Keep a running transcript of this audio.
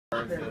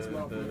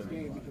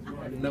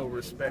the no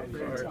respect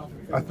part?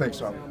 I think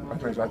so.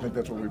 I think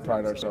that's what we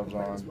pride ourselves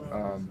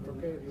on,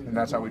 and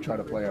that's how we try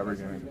to play every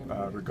game,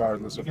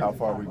 regardless of how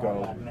far we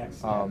go.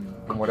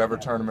 In whatever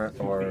tournament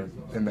or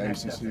in the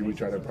ACC, we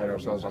try to pride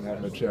ourselves on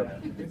having a chip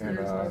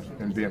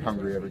and being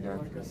hungry every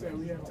game.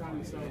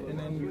 And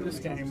then this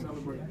game,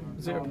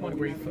 was there a point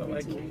where you felt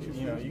like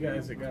you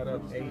guys had got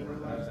up 8,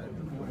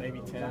 maybe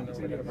 10 or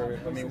whatever?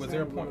 I mean, was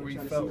there a point where you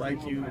felt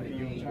like you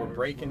were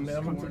breaking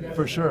them?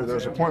 For sure, there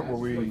was a point where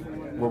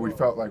we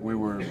felt like we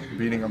were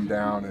beating them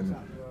down and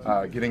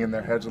getting in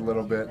their heads a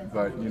little bit.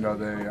 But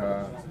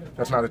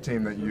that's not a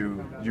team that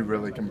you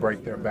really can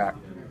break their back.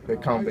 They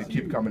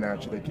keep coming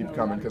at you. They keep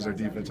coming because their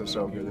defense is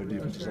so good. Their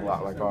defense is a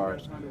lot like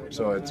ours.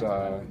 So it's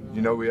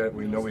we know we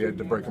had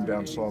to break them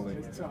down slowly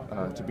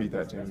to beat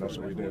that team. That's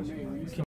what we did.